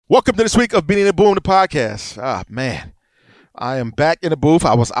Welcome to this week of Beanie and Boom, the podcast. Man, I am back in the booth.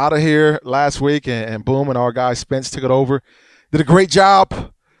 I was out of here last week, and Boom and our guy Spence took it over. Did a great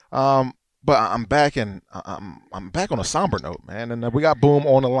job, but I'm back, and I'm back on a somber note, man. And we got Boom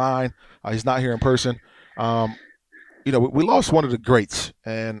on the line. He's not here in person. We lost one of the greats,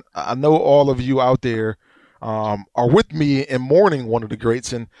 and I know all of you out there are with me in mourning one of the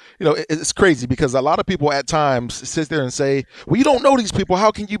greats. And, it's crazy because a lot of people at times sit there and say, well, you don't know these people.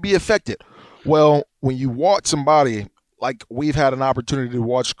 How can you be affected? Well, when you watch somebody like we've had an opportunity to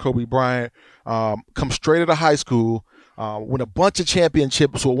watch Kobe Bryant come straight out of high school, win a bunch of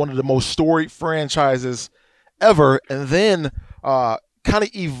championships with one of the most storied franchises ever, and then kind of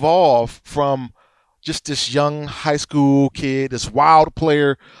evolve from just this young high school kid, this wild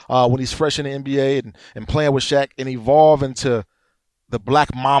player when he's fresh in the NBA and playing with Shaq, and evolve into the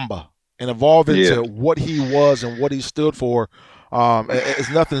Black Mamba and evolve into what he was and what he stood for.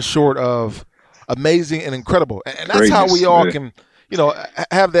 It's nothing short of amazing and incredible. And that's how we all can,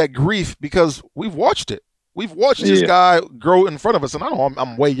 have that grief, because we've watched it. We've watched this guy grow in front of us. And I know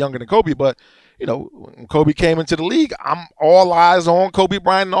I'm way younger than Kobe, but when Kobe came into the league, I'm all eyes on Kobe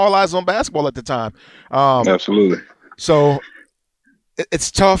Bryant and all eyes on basketball at the time. Absolutely. So it's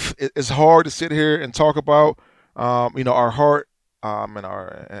tough. It's hard to sit here and talk about, our heart and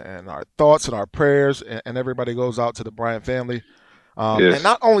our thoughts and our prayers, and everybody goes out to the Bryant family. And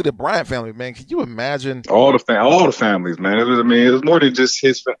not only the Bryant family, man. Can you imagine all the families, man? It was more than just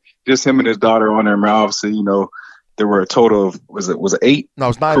him and his daughter on there. Man, obviously, there were a total of was it 8? No, it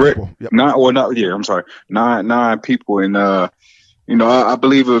was 9 correct? people. Yep. 9. Well, not I'm sorry, 9 people, and I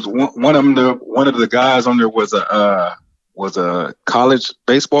believe it was one of the guys on there was a college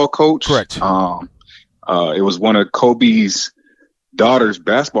baseball coach. Correct. It was one of Kobe's daughter's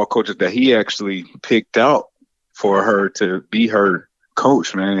basketball coaches that he actually picked out for her to be her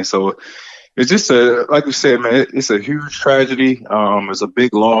coach, man. And so it's just like we said, man, it's a huge tragedy. It's a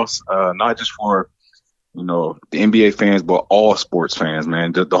big loss, not just for the NBA fans, but all sports fans,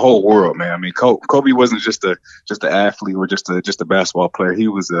 man. The whole world, man. I mean, Kobe wasn't just an athlete or just a basketball player. He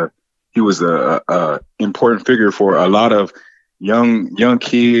was a important figure for a lot of young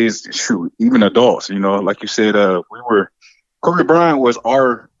kids, even adults. Like you said, Kobe Bryant was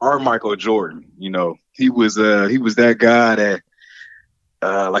our Michael Jordan. He was that guy that,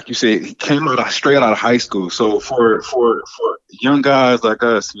 like you said, he came straight out of high school. So for young guys like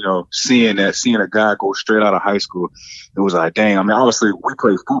us, seeing a guy go straight out of high school, it was like, dang. I mean, obviously we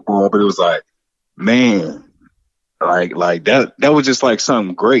played football, but it was like, man, like that was just like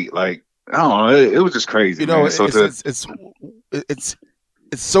something great. Like, I don't know, it was just crazy. It's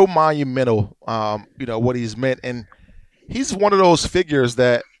so monumental. What he's meant, and he's one of those figures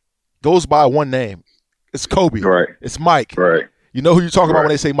that goes by one name. It's Kobe. Right. It's Mike. Right. You know who you're talking about when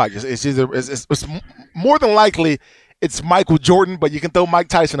they say Mike. It's more than likely it's Michael Jordan, but you can throw Mike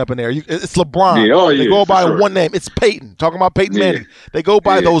Tyson up in there. It's LeBron. They go by one name. It's Peyton. Talking about Peyton Manning. They go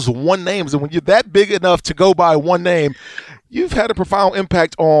by those one names. And when you're that big enough to go by one name, you've had a profound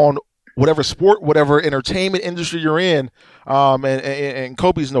impact on whatever sport, whatever entertainment industry you're in. And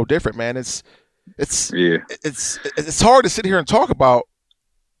Kobe's no different, man. It's hard to sit here and talk about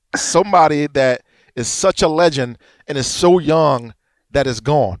somebody that is such a legend and is so young that is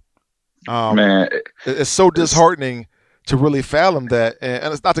gone. Man, it's so disheartening to really fathom that.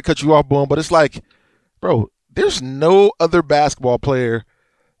 And it's not to cut you off, Boom, but it's like, bro, there's no other basketball player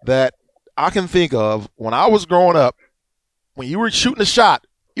that I can think of when I was growing up, when you were shooting a shot,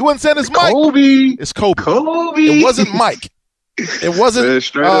 you wasn't saying it's Mike. It's Kobe. It wasn't Mike. It wasn't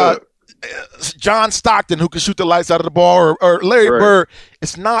John Stockton, who could shoot the lights out of the ball, or Larry Bird.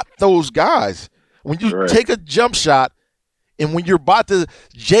 It's not those guys. When you take a jump shot, and when you're about to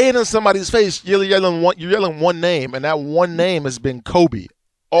jay it in somebody's face, you're yelling one name, and that one name has been Kobe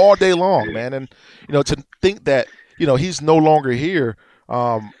all day long, man. And to think that he's no longer here,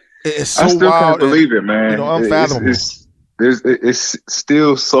 it's so wild. I still can't believe it, man. Unfathomable. It's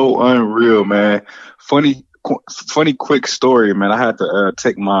still so unreal, man. Funny quick story, man. I had to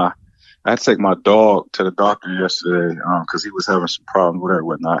take my dog to the doctor yesterday because he was having some problems with her and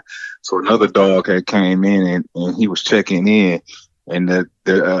whatnot. So another dog had came in and he was checking in, and the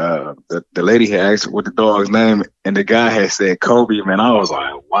lady had asked what the dog's name, and the guy had said Kobe. Man, I was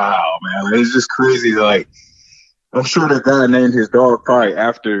like, wow, man, it's just crazy. Like, I'm sure the guy named his dog probably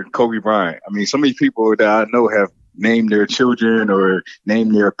after Kobe Bryant. I mean, so many people that I know have named their children or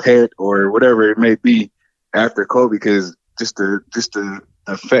named their pet or whatever it may be after Kobe, because just the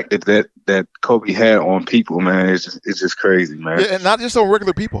effect that Kobe had on people, man, it's just crazy, man. Yeah, and not just on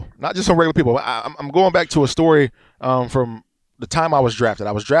regular people. I'm going back to a story from the time I was drafted.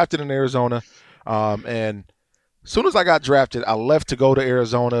 I was drafted in Arizona, and as soon as I got drafted, I left to go to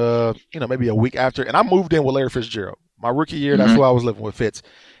Arizona, maybe a week after, and I moved in with Larry Fitzgerald. My rookie year, that's who I was living with, Fitz.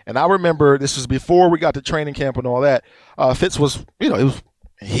 And I remember this was before we got to training camp and all that. Fitz was,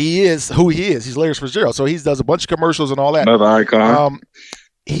 he is who he is. He's Larry Fitzgerald, so he does a bunch of commercials and all that. Another icon.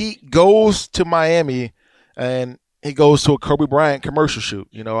 He goes to Miami, and he goes to a Kobe Bryant commercial shoot.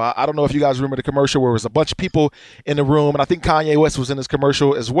 I don't know if you guys remember the commercial where there was a bunch of people in the room, and I think Kanye West was in this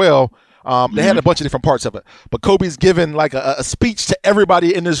commercial as well. They had a bunch of different parts of it, but Kobe's giving like a speech to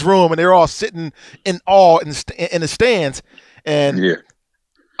everybody in this room, and they're all sitting in awe in the stands. And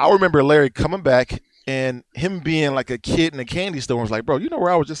I remember Larry coming back and him being like a kid in a candy store and was like, bro, you know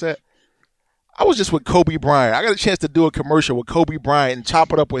where I was just at? I was just with Kobe Bryant. I got a chance to do a commercial with Kobe Bryant and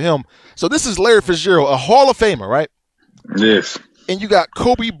chop it up with him. So this is Larry Fitzgerald, a Hall of Famer, right? Yes. And you got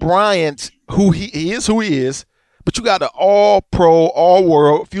Kobe Bryant, who he is, but you got an all-pro,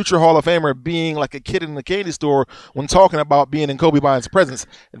 all-world, future Hall of Famer being like a kid in the candy store when talking about being in Kobe Bryant's presence.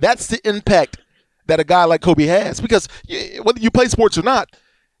 That's the impact that a guy like Kobe has. Because whether you play sports or not,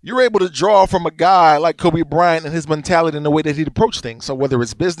 you're able to draw from a guy like Kobe Bryant and his mentality and the way that he'd approach things. So whether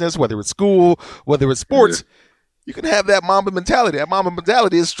it's business, whether it's school, whether it's sports, you can have that Mamba mentality. That Mamba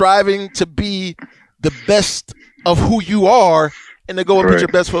mentality is striving to be the best of who you are and to go and put your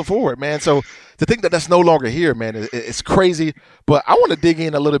best foot forward, man. So to think that that's no longer here, man, it's crazy. But I want to dig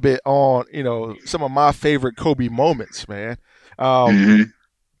in a little bit on, some of my favorite Kobe moments, man. You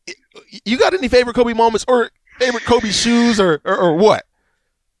got any favorite Kobe moments or favorite Kobe shoes or what?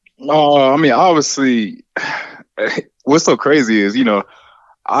 I mean, obviously, what's so crazy is,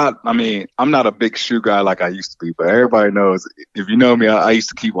 I mean, I'm not a big shoe guy like I used to be, but everybody knows if you know me, I used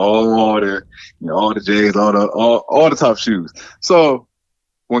to keep all the J's, all the top shoes. So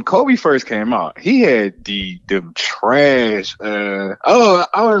when Kobe first came out, he had them trash. I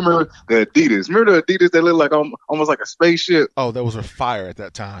remember the Adidas. Remember the Adidas that looked like almost like a spaceship? Oh, those were fire at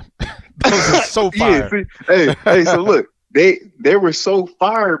that time. Those were so fire. Hey, so look. They were so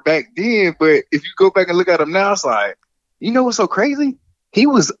fire back then, but if you go back and look at them now, it's like, you know what's so crazy? He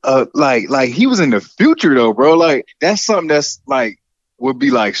was like he was in the future though, bro. Like that's something that's like would be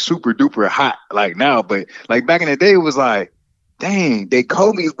like super duper hot like now, but like back in the day, it was like, dang, they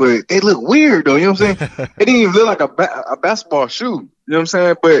Kobe's, but they look weird though. You know what I'm saying? It didn't even look like a basketball shoe. You know what I'm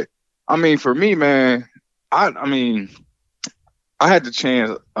saying? But I mean, for me, man, I had the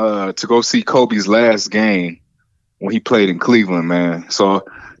chance to go see Kobe's last game when he played in Cleveland, man. So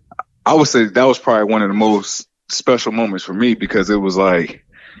I would say that was probably one of the most special moments for me because it was like,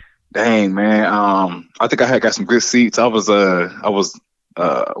 dang, man. I think I had got some good seats. I was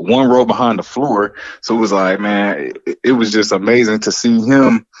one row behind the floor. So it was like, man, it was just amazing to see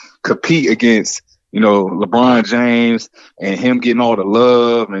him compete against, LeBron James and him getting all the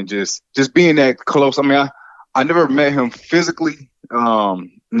love and just being that close. I mean, I never met him physically,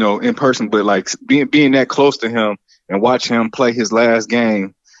 in person, but like being that close to him and watch him play his last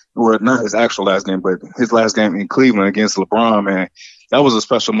game, or not his actual last game, but his last game in Cleveland against LeBron, man, that was a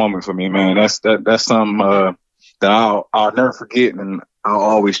special moment for me, man. That's something that I'll never forget and I'll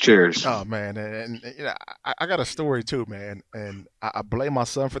always cherish. Oh man, and I got a story too, man, and I blame my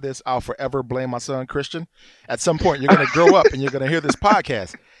son for this. I'll forever blame my son, Christian. At some point, you're gonna grow up and you're gonna hear this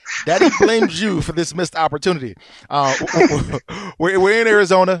podcast. Daddy blames you for this missed opportunity. We're in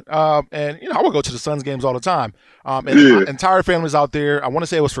Arizona, and I would go to the Suns games all the time. And my entire family's out there. I want to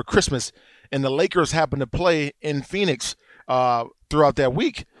say it was for Christmas, and the Lakers happened to play in Phoenix throughout that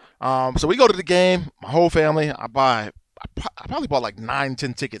week. So we go to the game. My whole family. I probably bought like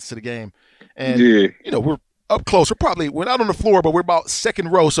 9-10 tickets to the game, and we're up close. We're not on the floor, but we're about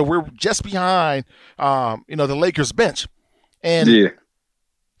second row, so we're just behind the Lakers bench, and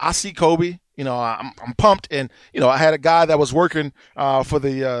I see Kobe. I'm pumped, and I had a guy that was working for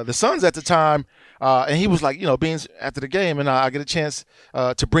the Suns at the time, and he was like, Beans, after the game, and I get a chance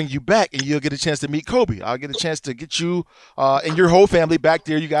to bring you back, and you'll get a chance to meet Kobe. I'll get a chance to get you and your whole family back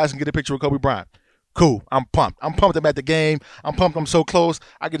there. You guys can get a picture with Kobe Bryant. Cool. I'm pumped. I'm at the game. I'm pumped. I'm so close.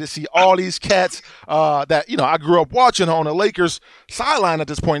 I get to see all these cats that I grew up watching on the Lakers sideline at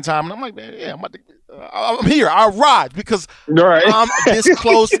this point in time, and I'm like, man, yeah, I'm here. I arrived because I'm this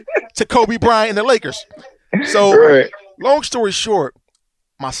close to Kobe Bryant and the Lakers. So, long story short,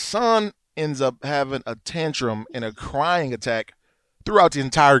 my son ends up having a tantrum and a crying attack throughout the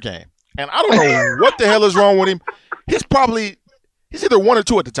entire game, and I don't know what the hell is wrong with him. He's either one or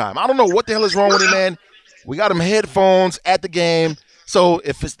two at the time. I don't know what the hell is wrong with him, man. We got him headphones at the game. So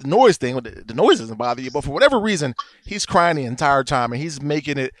if it's the noise thing, the noise doesn't bother you. But for whatever reason, he's crying the entire time, and he's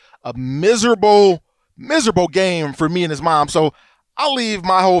making it a miserable miserable game for me and his mom. So I'll leave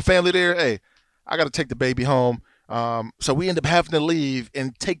my whole family there. Hey, I got to take the baby home. So we end up having to leave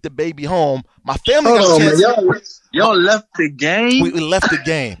and take the baby home. My family got a chance. Y'all left the game? We left the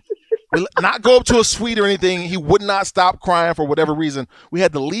game. We not go up to a suite or anything. He would not stop crying for whatever reason. We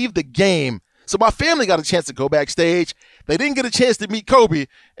had to leave the game. So my family got a chance to go backstage. They didn't get a chance to meet Kobe.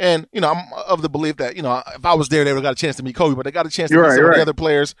 And, I'm of the belief that, if I was there, they would have got a chance to meet Kobe. But they got a chance to meet some of the other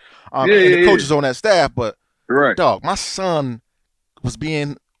players and the coaches on that staff. But, dog, my son was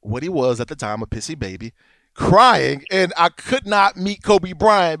being what he was at the time, a pissy baby, crying. And I could not meet Kobe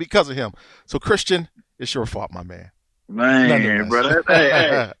Bryant because of him. So, Christian, it's your fault, my man. Man, brother.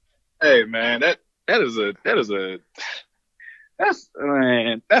 Hey, man, that's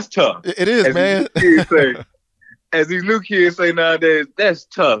tough. It is, man. As these new kids say nowadays, that's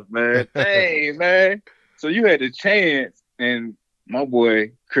tough, man. Dang, man. So you had the chance, and my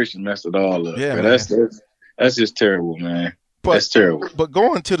boy Christian messed it all up. Yeah, man. That's just terrible, man. That's terrible. But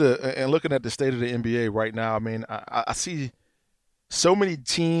going to and looking at the state of the NBA right now, I mean, I see so many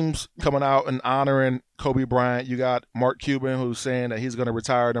teams coming out and honoring Kobe Bryant. You got Mark Cuban, who's saying that he's going to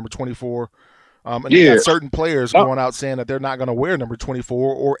retire number 24. And you got certain players going out saying that they're not going to wear number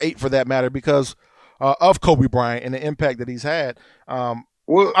 24 or 8 for that matter because of Kobe Bryant and the impact that he's had.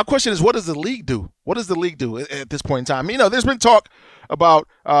 My question is, what does the league do? What does the league do at this point in time? There's been talk about,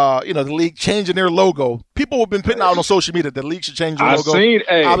 the league changing their logo. People have been putting out on social media that the league should change their logo.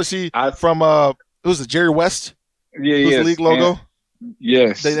 Obviously, from who's it, Jerry West? Yeah, the league logo?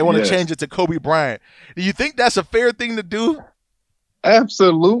 Yes. They want to change it to Kobe Bryant. Do you think that's a fair thing to do?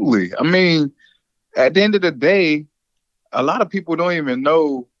 Absolutely. I mean, at the end of the day, a lot of people don't even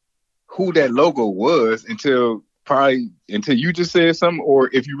know who that logo was until you just said something,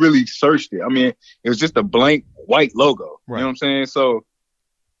 or if you really searched it. I mean, it was just a blank white logo. Right. You know what I'm saying? So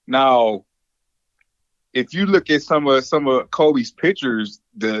now, if you look at some of Kobe's pictures,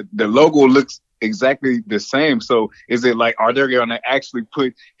 the logo looks exactly the same. So is it like, are they going to actually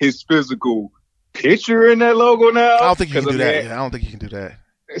put his physical picture in that logo now? I don't think you can do that. Yeah, I don't think you can do that.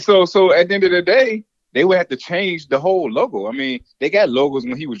 So at the end of the day, they would have to change the whole logo. I mean, they got logos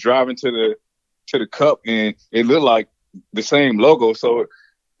when he was driving to the cup, and it looked like the same logo. So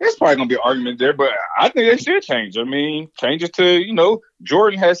there's probably gonna be an argument there, but I think they should change. I mean, change it to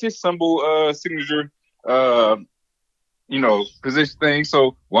Jordan has his symbol signature position thing.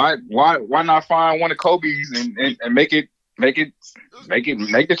 So why not find one of Kobe's and make the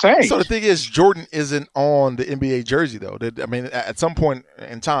change? So the thing is, Jordan isn't on the NBA jersey though. I mean, at some point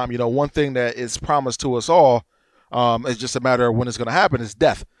in time, one thing that is promised to us all, it's just a matter of when it's going to happen, is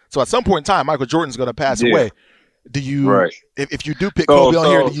death. So at some point in time, Michael Jordan's going to pass away. Do you, if you do pick Kobe on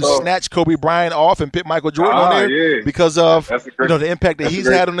here, do you snatch Kobe Bryant off and pick Michael Jordan on there because of the impact that he's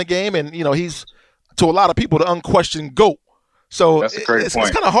had on the game, and he's, to a lot of people, the unquestioned GOAT. So it's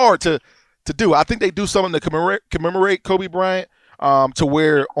kind of hard to do. I think they do something to commemorate Kobe Bryant to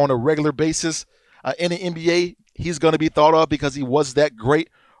where on a regular basis in the NBA he's going to be thought of because he was that great.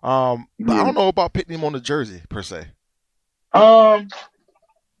 But I don't know about putting him on the jersey per se. Now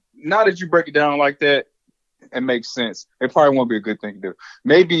that you break it down like that, it makes sense. It probably won't be a good thing to do.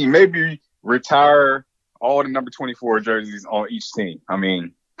 Maybe retire all the number 24 jerseys on each team. I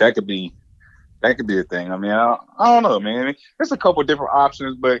mean, that could be a thing. I mean, I don't know, man. I mean, there's a couple different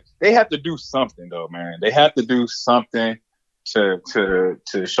options, but they have to do something, though, man. They have to do something to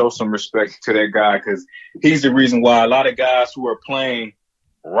show some respect to that guy, because he's the reason why a lot of guys who are playing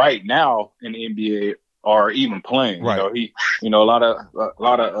right now in the NBA are even playing. Right. A lot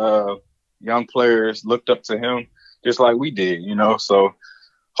of young players looked up to him just like we did. So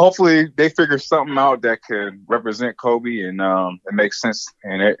hopefully they figure something out that could represent Kobe and it makes sense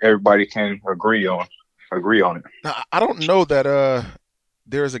and everybody can agree on it. Now, I don't know that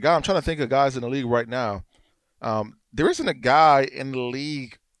there's a guy. I'm trying to think of guys in the league right now. There isn't a guy in the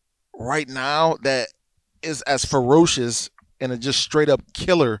league right now that is as ferocious and a just straight up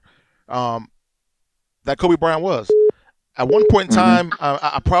killer that Kobe Bryant was. At one point in time,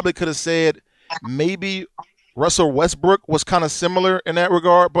 I probably could have said maybe Russell Westbrook was kind of similar in that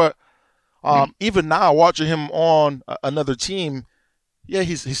regard, but even now, watching him on another team, yeah,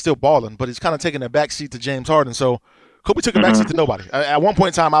 he's still balling, but he's kind of taking a backseat to James Harden. So Kobe took a backseat to nobody. At one point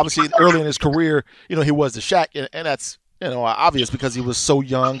in time, obviously, early in his career, he was the Shaq, and that's obvious because he was so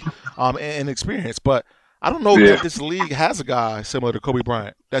young and inexperienced. But I don't know that this league has a guy similar to Kobe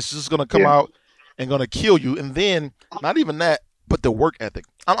Bryant that's just going to come out and going to kill you. And then not even that, but the work ethic.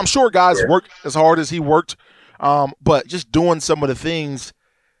 I'm sure guys work as hard as he worked, but just doing some of the things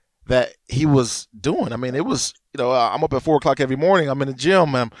that he was doing. I mean, it was, I'm up at 4:00 every morning. I'm in the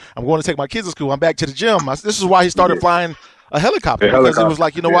gym. I'm going to take my kids to school. I'm back to the gym. This is why he started flying a helicopter, because it was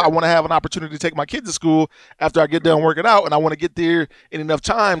like, what? I want to have an opportunity to take my kids to school after I get done working out, and I want to get there in enough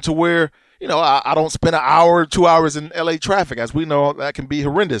time to where, I don't spend an hour, 2 hours in LA traffic. As we know, that can be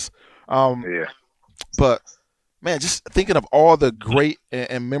horrendous. But man, just thinking of all the great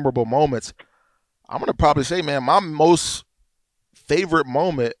and memorable moments, I'm going to probably say, man, my most favorite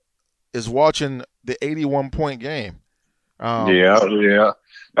moment is watching the 81-point game.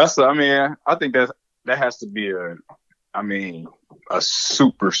 That's, I think that has to be a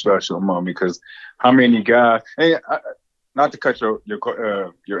super special moment, because how many guys, not to cut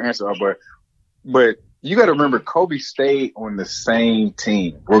your answer off, but you got to remember, Kobe stayed on the same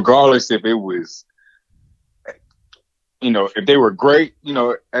team, regardless if it was, if they were great,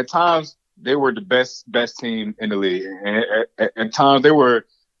 at times they were the best team in the league, and at times they were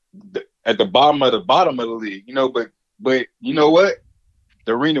at the bottom of the league, but you know what?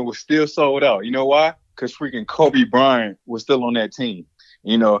 The arena was still sold out. You know why? Because freaking Kobe Bryant was still on that team.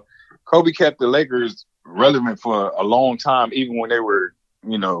 Kobe kept the Lakers relevant for a long time, even when they were,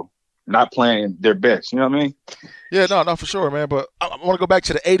 not playing their best. You know what I mean? Yeah, no, for sure, man. But I want to go back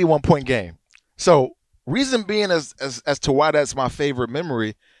to the 81-point game. So reason being as to why that's my favorite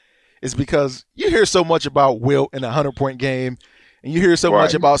memory is because you hear so much about Wilt in a 100-point game, and you hear so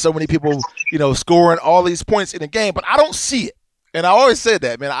much about so many people, scoring all these points in a game, but I don't see it. And I always said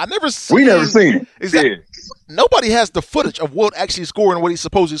that, man. We never seen it. Exactly. Yeah. Nobody has the footage of Wilt actually scoring what he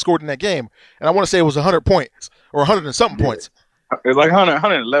supposedly scored in that game. And I want to say it was 100 points or 100 and something points. It's like 100,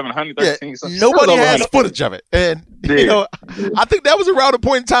 111, 113. Yeah, nobody has footage of it. And, I think that was around a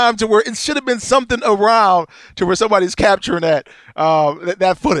point in time to where it should have been something around to where somebody's capturing that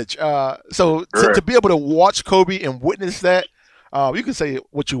footage. So to be able to watch Kobe and witness that, you can say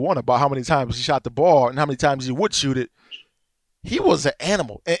what you want about how many times he shot the ball and how many times he would shoot it. He was an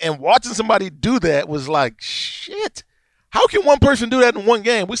animal. And watching somebody do that was like, shit. How can one person do that in one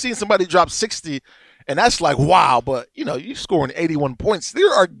game? We've seen somebody drop 60, and that's like, wow. But, you scoring 81 points.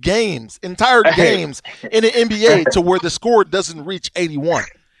 There are entire games in the NBA to where the score doesn't reach 81.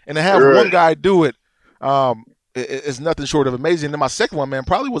 And to have one guy do it is nothing short of amazing. And then my second one, man,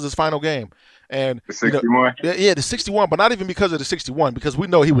 probably was his final game. And the 61? The 61, but not even because of the 61, because we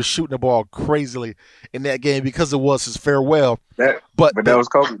know he was shooting the ball crazily in that game because it was his farewell. But that was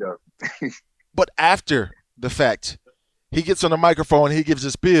Kobe, though. But after the fact, he gets on the microphone, he gives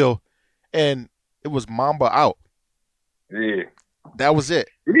his spiel, and it was Mamba out. Yeah. That was it.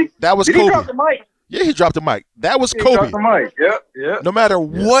 That was Kobe. He drop the mic? Yeah, he dropped the mic. That was Kobe. He dropped the mic. Yep. No matter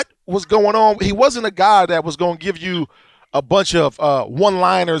what was going on, he wasn't a guy that was going to give you a bunch of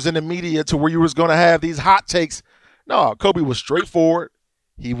one-liners in the media to where you was going to have these hot takes. No, Kobe was straightforward.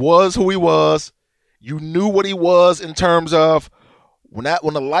 He was who he was. You knew what he was in terms of when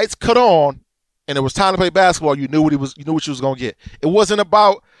the lights cut on and it was time to play basketball, you knew what you was going to get. It wasn't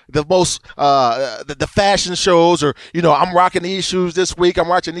about the most the fashion shows or, I'm rocking these shoes this week, I'm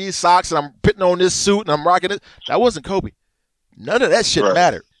watching these socks, and I'm putting on this suit and I'm rocking it. That wasn't Kobe. None of that shit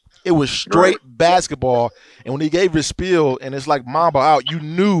mattered. It was straight basketball. And when he gave his spiel and it's like Mamba out, you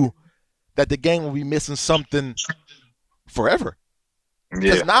knew that the game would be missing something forever.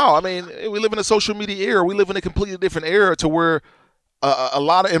 Because now, we live in a social media era. We live in a completely different era to where a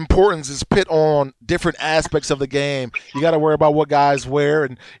lot of importance is put on different aspects of the game. You got to worry about what guys wear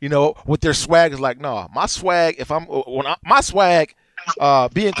and, what their swag is like. No, my swag,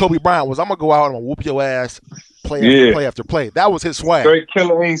 being Kobe Bryant was, I'm going to go out and I'm going to whoop your ass play after play. That was his swag. Straight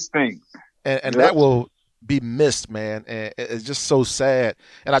killer instinct. And that will be missed, man. And it's just so sad.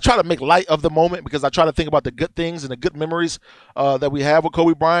 And I try to make light of the moment because I try to think about the good things and the good memories that we have with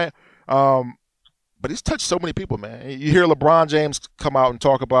Kobe Bryant. But he's touched so many people, man. You hear LeBron James come out and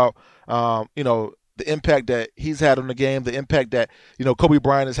talk about, the impact that he's had on the game, the impact that, Kobe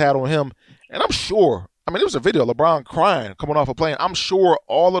Bryant has had on him. And I'm sure, there was a video of LeBron crying coming off a plane. I'm sure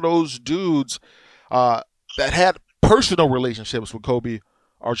all of those dudes that had personal relationships with Kobe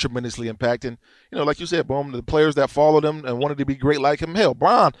are tremendously impacting. Like you said, Boom, the players that followed him and wanted to be great like him. Hell,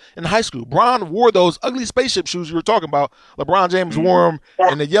 Bron in high school. Bron wore those ugly spaceship shoes you were talking about. LeBron James wore them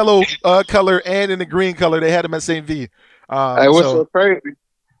in the yellow color and in the green color. They had them at St. V. What's so crazy?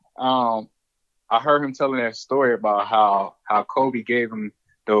 I heard him telling that story about how Kobe gave him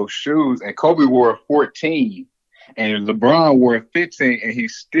those shoes, and Kobe wore 14. And LeBron wore 15, and he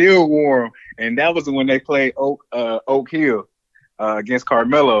still wore them. And that was when they played Oak Hill against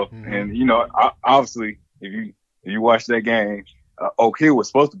Carmelo. Mm-hmm. And obviously, if you watch that game, Oak Hill was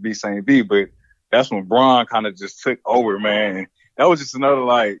supposed to be St. V, but that's when Bron kind of just took over, man. that was just another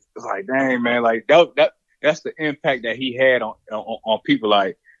it's like, dang, man, like that's the impact that he had on people.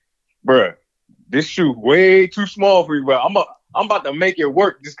 Like, bruh, this shoe way too small for you, but I'm about to make it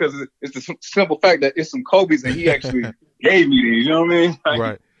work just because it's the simple fact that it's some Kobe's and he actually gave me these. You know what I mean? Like,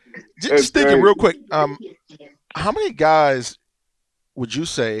 right. Just thinking real quick. How many guys would you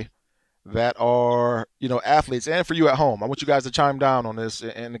say that are, athletes, and for you at home, I want you guys to chime down on this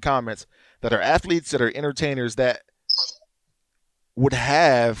in the comments, that are athletes, that are entertainers, that would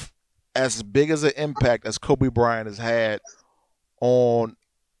have as big as an impact as Kobe Bryant has had on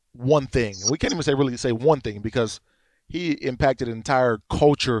one thing? We can't even really say one thing, because he impacted an entire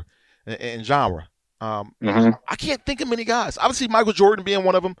culture and genre. I can't think of many guys. Obviously, Michael Jordan being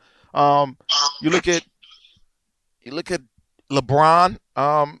one of them. You look at LeBron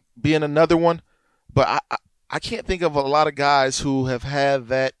being another one, but I can't think of a lot of guys who have had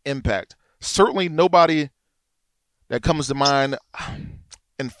that impact. Certainly nobody that comes to mind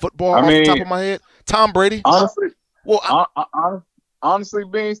in football off the top of my head. Tom Brady. Honestly, honestly,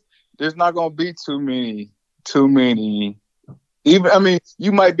 Beans, there's not going to be too many. Even,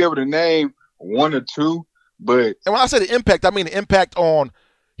 you might be able to name one or two, but. And when I say the impact, I mean the impact on,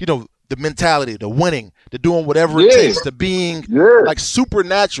 the mentality, the winning, the doing whatever it takes, the being like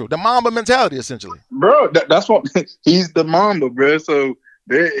supernatural, the Mamba mentality, essentially. Bro, that's what he's the Mamba, bro. So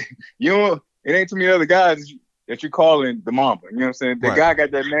it ain't too many other guys that you're calling the Mamba. You know what I'm saying? The guy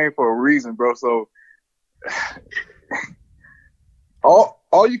got that name for a reason, bro. So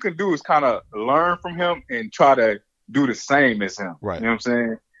all you can do is kind of learn from him and try to do the same as him. Right. You know what I'm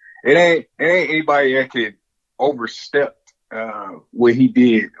saying? It ain't anybody that could overstep what he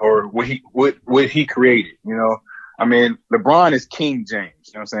did or what he created, LeBron is King James,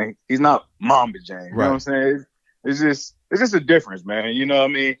 you know what I'm saying? He's not Mamba James, you know what I'm saying? It's just a difference, man. You know what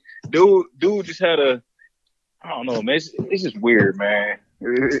I mean? Dude just had I don't know, man. It's just weird, man.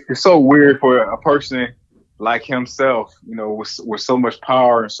 It's so weird for a person like himself, with so much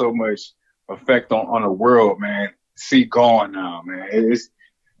power and so much effect on the world, man. See gone now, man.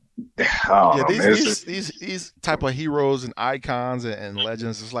 These type of heroes and icons and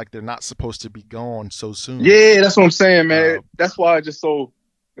legends, it's like they're not supposed to be gone so soon. Yeah, that's what I'm saying, man. That's why it's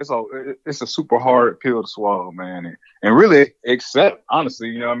a super hard pill to swallow, man, and really accept.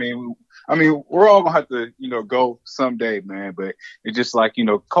 Honestly, we're all gonna have to, go someday, man. But it's just like,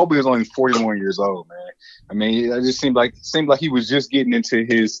 Kobe is only 41 years old, man. It just seemed like he was just getting into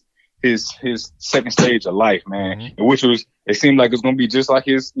his second stage of life, man, which was, it seemed like it was going to be just like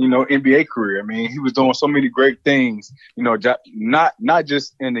his, NBA career. He was doing so many great things, not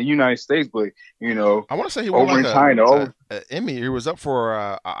just in the United States, but, I want to say he won over in China. An Emmy. He was up for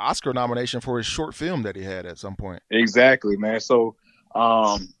an Oscar nomination for his short film that he had at some point. Exactly, man. So,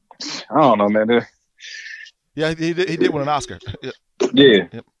 I don't know, man. Yeah, he did win an Oscar. Yeah.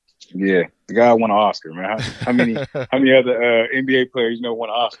 Yep. Yeah, the guy won an Oscar, man. How many other NBA players won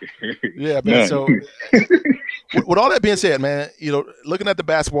an Oscar? Yeah, man. So, with all that being said, man, looking at the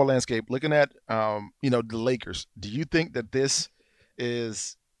basketball landscape, looking at the Lakers, do you think that this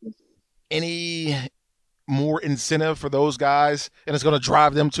is any more incentive for those guys, and it's going to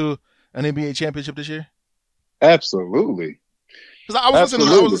drive them to an NBA championship this year? Absolutely. Because I was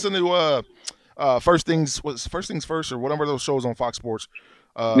listening to First Things First, or whatever those shows on Fox Sports.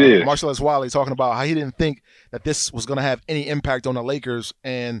 Marcel S. Wiley talking about how he didn't think that this was going to have any impact on the Lakers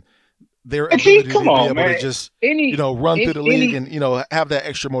and their ability to be able to just run through the league and have that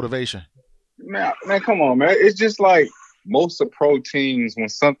extra motivation. Man, come on, man. It's just like most of pro teams when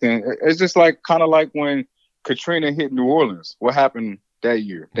something. It's just like kind of like when Katrina hit New Orleans. What happened that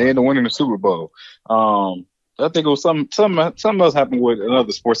year? They ended up winning the Super Bowl. I think it was something else happened with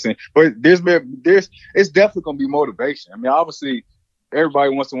another sports team, but it's definitely going to be motivation. Obviously. Everybody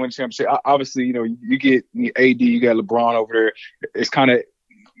wants to win a championship. Obviously, you get AD, you got LeBron over there. It's kind of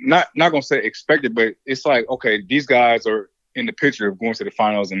not gonna say expected, but it's like, okay, these guys are in the picture of going to the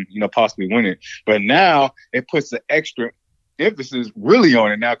finals and possibly winning. But now it puts the extra emphasis really on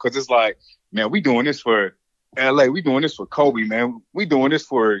it now, because it's like, man, we doing this for LA, we doing this for Kobe, man. We doing this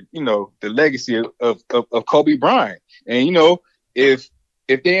for the legacy of Kobe Bryant. And if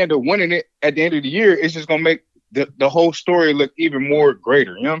they end up winning it at the end of the year, it's just gonna make the whole story look even more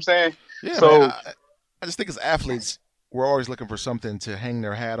greater. You know what I'm saying? Yeah, so man, I just think as athletes, we're always looking for something to hang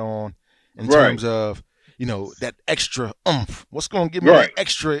their hat on in terms of, that extra oomph. What's going to give me that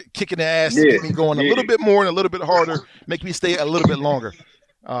extra kick in the ass to get me going a little bit more and a little bit harder, make me stay a little bit longer.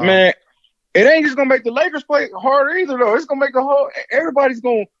 Man, it ain't just going to make the Lakers play harder either, though. It's going to make everybody's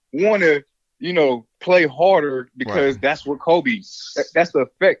going to want to, play harder because that's what Kobe. That's the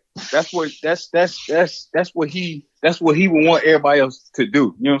effect. That's what he would want everybody else to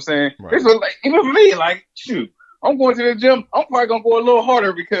do. You know what I'm saying? Right. It's like, even for me, like, shoot, I'm going to the gym. I'm probably gonna go a little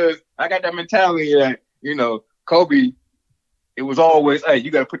harder because I got that mentality that Kobe. It was always, hey, you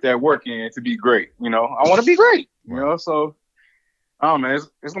got to put that work in to be great. I want to be great. So, man,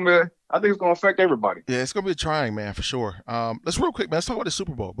 it's gonna be. I think it's gonna affect everybody. Yeah, it's gonna be trying, man, for sure. Let's real quick, man. Let's talk about the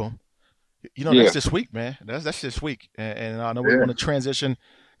Super Bowl, boom. That's this week, man. That's this week, and I know we want to transition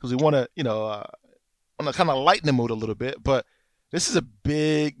because we want to, kind of lighten the mood a little bit. But this is a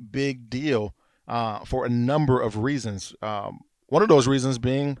big, big deal for a number of reasons. One of those reasons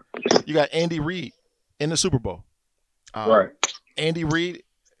being you got Andy Reid in the Super Bowl. Right. Andy Reid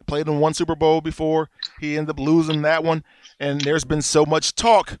played in one Super Bowl before. He ended up losing that one, and there's been so much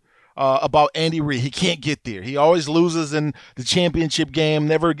talk about Andy Reid. He can't get there. He always loses in the championship game,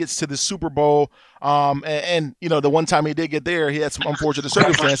 never gets to the Super Bowl. And the one time he did get there, he had some unfortunate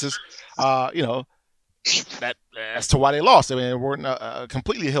circumstances, that's to why they lost. I mean, they weren't a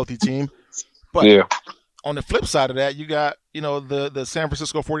completely healthy team. But on the flip side of that, you got, the San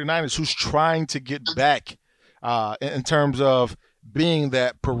Francisco 49ers who's trying to get back in terms of being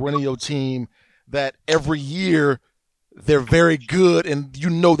that perennial team that every year they're very good and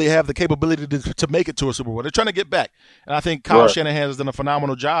they have the capability to make it to a Super Bowl. They're trying to get back. And I think Kyle Shanahan has done a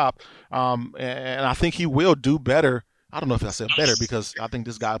phenomenal job, and I think he will do better. I don't know if I said better because I think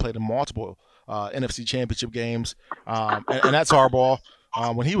this guy played in multiple NFC championship games, and that's Harbaugh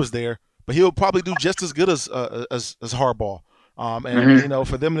when he was there. But he'll probably do just as good as Harbaugh.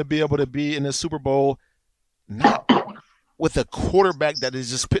 For them to be able to be in this Super Bowl not with a quarterback that is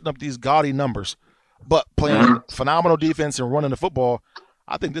just putting up these gaudy numbers, but playing phenomenal defense and running the football,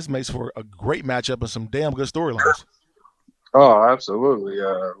 I think this makes for a great matchup and some damn good storylines. Oh, absolutely.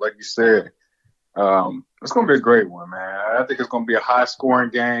 Like you said, it's going to be a great one, man. I think it's going to be a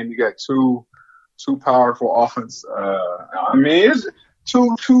high-scoring game. You got two powerful offense. It's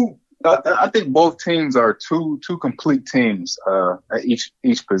two. I think both teams are two complete teams at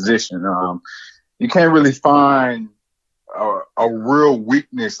each position. You can't really find a real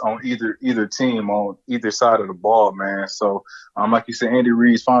weakness on either team on either side of the ball, man. So, like you said, Andy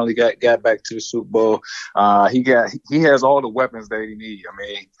Reid's finally got back to the Super Bowl. He has all the weapons that he needs.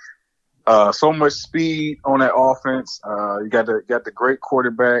 So much speed on that offense. You got the great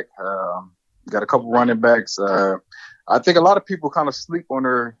quarterback. You got a couple running backs. I think a lot of people kind of sleep on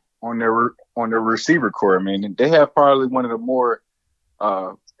their receiver core. I mean, they have probably one of the more,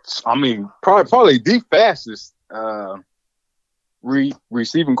 probably the fastest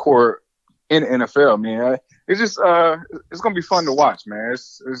receiving core in the NFL, man. It's just it's gonna be fun to watch, man.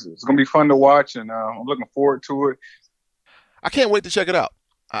 It's gonna be fun to watch, and I'm looking forward to it. I can't wait to check it out.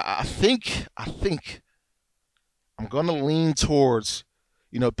 I think I'm gonna lean towards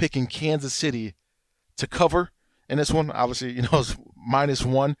picking Kansas City to cover in this one. Obviously, it's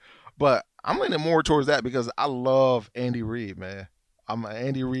 -1, but I'm leaning more towards that because I love Andy Reid, man. I'm an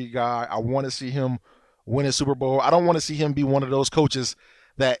Andy Reid guy. I want to see him win a Super Bowl. I don't want to see him be one of those coaches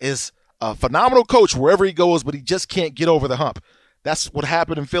that is a phenomenal coach wherever he goes, but he just can't get over the hump. That's what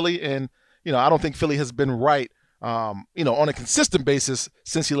happened in Philly, and I don't think Philly has been right, on a consistent basis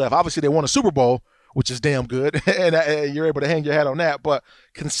since he left. Obviously, they won a Super Bowl, which is damn good, and you're able to hang your hat on that. But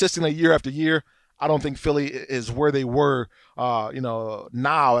consistently, year after year, I don't think Philly is where they were,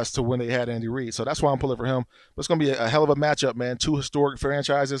 now as to when they had Andy Reid. So that's why I'm pulling for him. But it's going to be a hell of a matchup, man. Two historic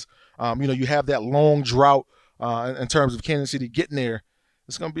franchises. You have that long drought in terms of Kansas City getting there.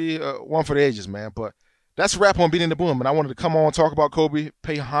 It's going to be one for the ages, man. But that's a wrap on Beating the Boom. And I wanted to come on, talk about Kobe,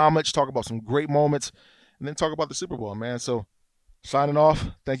 pay homage, talk about some great moments, and then talk about the Super Bowl, man. So signing off.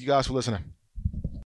 Thank you guys for listening.